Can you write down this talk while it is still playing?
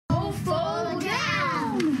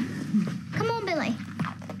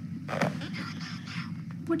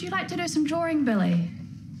Would you like to do some drawing, Billy?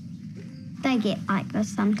 They get like this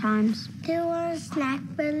sometimes. Do you want a snack,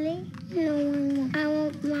 Billy? No, I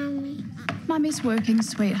want Mummy. Mummy's working,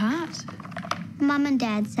 sweetheart. Mum and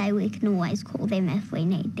Dad say we can always call them if we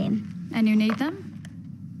need them. And you need them?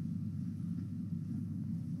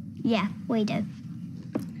 Yeah, we do.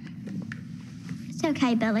 It's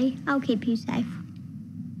okay, Billy. I'll keep you safe.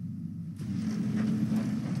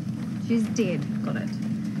 She's dead. Got it.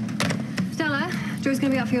 Stella, Joy's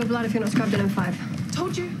going to be up for your blood if you're not scrubbed in 5.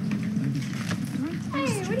 Told you.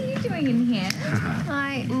 Hey, what are you doing in here?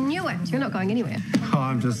 I knew it. You're not going anywhere. Oh,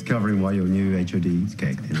 I'm just covering why your new HOD's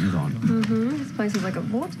cake then is on. This place is like a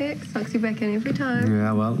vortex. Sucks you back in every time.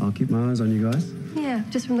 Yeah, well, I'll keep my eyes on you guys. Yeah,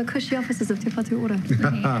 just from the cushy offices of Te Whatu Ora.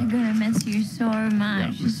 I'm going to miss you so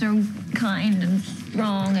much. You're so kind and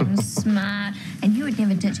strong and smart. And you would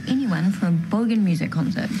never ditch anyone for a bogan music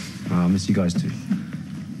concert. I'll miss you guys too.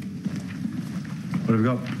 What have we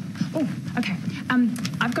got? Oh, okay.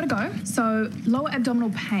 I've got to go. So, lower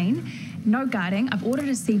abdominal pain, no guarding. I've ordered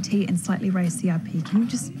a CT and slightly raised CRP. Can you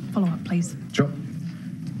just follow up, please? Sure.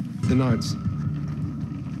 The notes.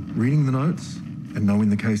 Reading the notes and knowing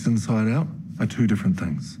the case inside out are two different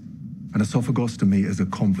things. An esophagus to me is a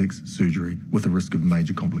complex surgery with a risk of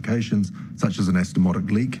major complications, such as an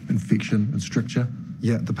anastomotic leak, infection, and stricture.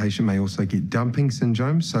 Yeah, the patient may also get dumping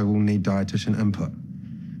syndrome, so we'll need dietitian input.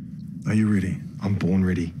 Are you ready? I'm born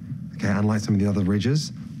ready. Okay, unlike some of the other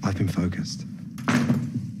regs, I've been focused.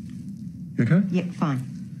 You okay? Yeah, fine.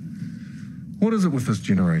 What is it with this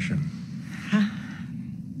generation?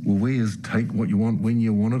 Will we as take what you want when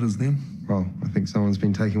you want it as them? Well, I think someone's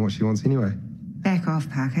been taking what she wants anyway. Back off,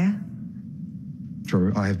 Parker.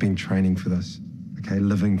 Drew, I have been training for this. Okay,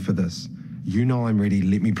 living for this. You know I'm ready,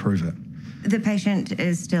 let me prove it. The patient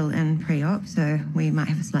is still in pre-op, so we might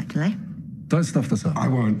have a slight delay. Don't stuff this up. I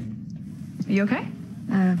won't. Are you okay?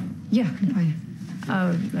 Yeah.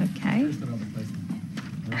 Oh, okay.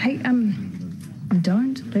 Hey,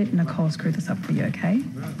 don't let Nicole screw this up for you, okay?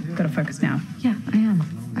 Gotta focus now. Yeah, I am.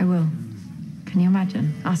 I will. Can you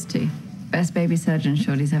imagine? Us two. Best baby surgeon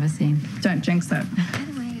Shorty's ever seen. Don't jinx it. By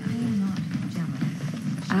the way, I am not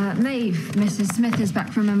jealous. Maeve, Mrs. Smith is back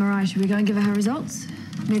from MRI. Should we go and give her her results?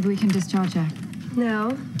 Maybe we can discharge her.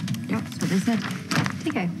 No. Yep, that's what they said.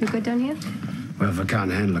 Okay, we're good down here? Well, if I can't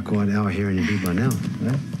handle a quiet hour here in your bed by now.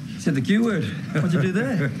 Eh? Said the Q word. What'd you do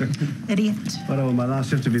there? Idiot. But I want my last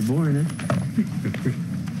shift to be boring, eh?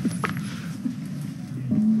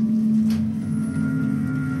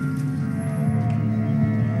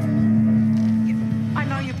 I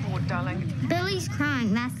know you're bored, darling. Billy's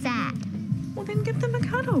crying, that's sad. Well, then give them a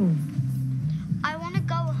cuddle. I want to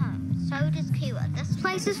go home. So does Kiwa. This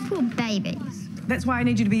place is for babies. That's why I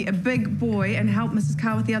need you to be a big boy and help Mrs.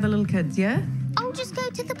 Carr with the other little kids, yeah? I'll just go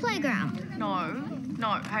to the playground. No.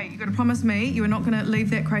 Hey, you got to promise me you are not going to leave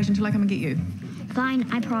that crate until I come and get you. Fine,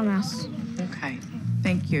 I promise. Okay.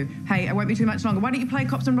 Thank you. Hey, I won't be too much longer. Why don't you play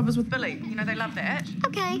cops and robbers with Billy? You know they love that.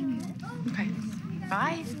 Okay. Okay.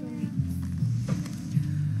 Bye.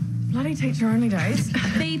 Bloody teacher-only days.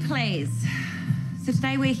 Be pleased. So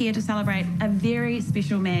today we're here to celebrate a very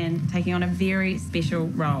special man taking on a very special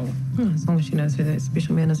role. As long as she knows who that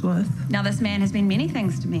special man is with. Now, this man has been many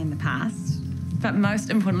things to me in the past, but most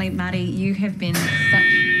importantly, Marty, you have been such...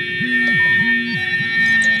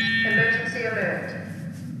 Emergency alert.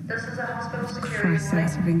 This is a hospital security Christ,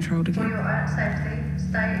 that's being trolled For again. your own safety,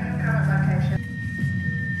 stay in your current location.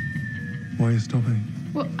 Why are you stopping?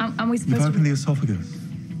 Well, are we supposed You've to... opened the esophagus.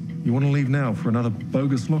 You want to leave now for another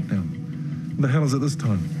bogus lockdown. What the hell is it this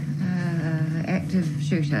time? Active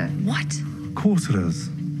shooter. What? Of course it is.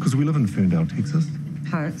 Because we live in Ferndale, Texas.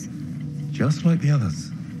 Hoax. Just like the others.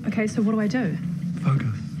 Okay, so what do I do?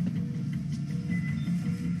 Focus.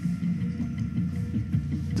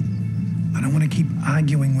 I don't want to keep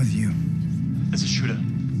arguing with you. It's a shooter.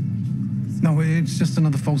 No, it's just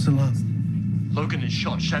another false alarm. Logan is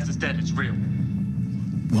shot. Shaz is dead. It's real.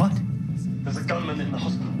 What? There's a gunman in the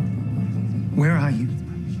hospital. Where are you?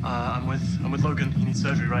 I'm with Logan. He needs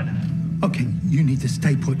surgery right now. Okay, you need to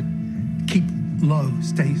stay put. Keep low.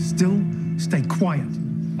 Stay still. Stay quiet.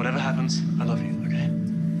 Whatever happens, I love you, okay?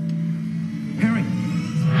 Harry.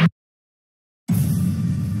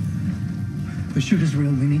 The shooter's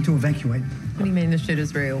real. We need to evacuate. What do you mean the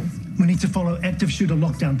shooter's real? We need to follow active shooter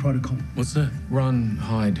lockdown protocol. What's that? Run,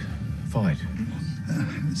 hide, fight.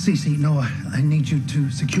 Cece, Noah, I need you to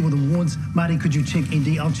secure the wards. Marty, could you check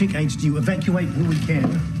ED? I'll check HDU. Evacuate who we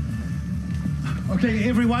can. Okay,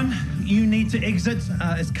 everyone, you need to exit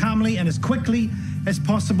as calmly and as quickly as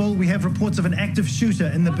possible. We have reports of an active shooter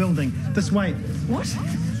in the building. This way. What?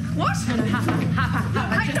 What? No, Harper.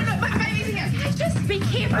 Hey, no, baby's here. Hey, just be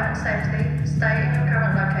careful. Fire safety, stay in your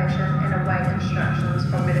current location and await instructions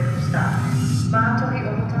from medical staff. Mātohi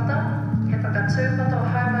ohotata, he whakatūpato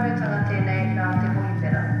haumarutanga tēnei nā te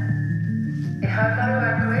hohipera. E haumaru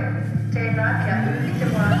ai koe, tēnā kia uri te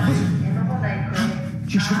wāhi, e noho nei koe.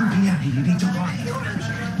 You shouldn't be out here. You need to hide.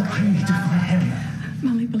 I need to find Harry.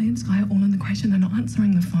 Marley, Billy and Skye are all in the equation. They're not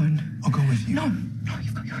answering the phone. I'll go with you. No,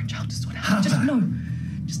 you've got your own child to sort out.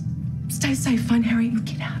 Just stay safe, find Harry and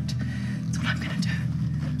get out. That's what I'm going to do.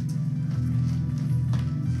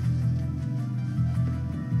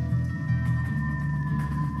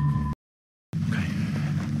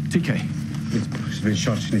 TK. She's been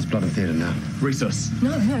shot. She needs blood in theatre now. Resus.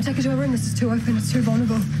 No, take her to her room. This is too open. It's too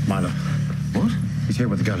vulnerable. Milo. What? He's here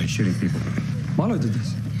with the gun. He's shooting people. Milo did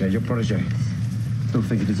this? Yeah, your protege. Don't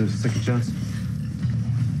think he deserves a second chance?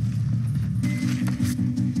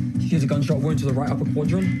 Here's a gunshot wound to the right upper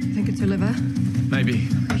quadrant. Think it's her liver? Maybe.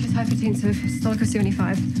 She's hypertensive. Systolic of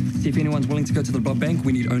 75. See if anyone's willing to go to the blood bank.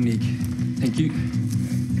 We need Onik. Thank you.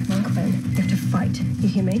 Come on, Quinn. You have to fight. You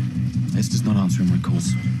hear me? Esther's not answering my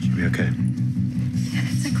calls. She'll be okay.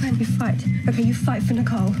 So, Quinn, you fight. Okay, you fight for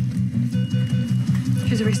Nicole.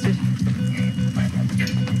 She's arrested.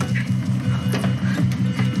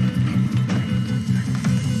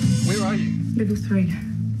 Where are you? Level 3.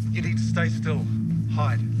 You need to stay still.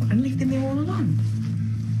 Hide. And leave them there all alone.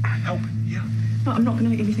 Help, yeah. No, I'm not going to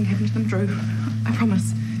let anything happen to them, Drew. I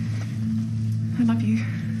promise. I love you.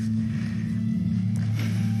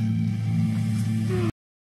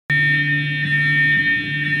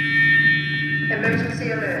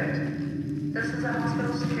 Emergency alert. This is a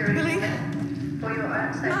hospital security Billy? alert. For your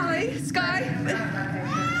own safety. Marley, Skye.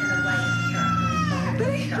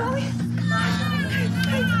 Billy, Marley.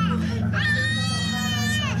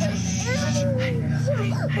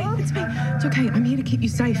 Hey, it's me. It's okay. I'm here to keep you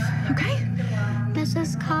safe, okay?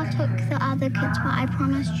 Mrs. Carr took the other kids, but I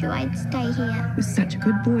promised you I'd stay here. You're such a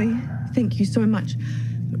good boy. Thank you so much.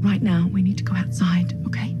 But right now, we need to go outside,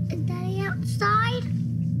 okay? Is Daddy outside?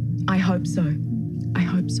 I hope so. I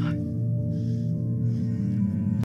hope so.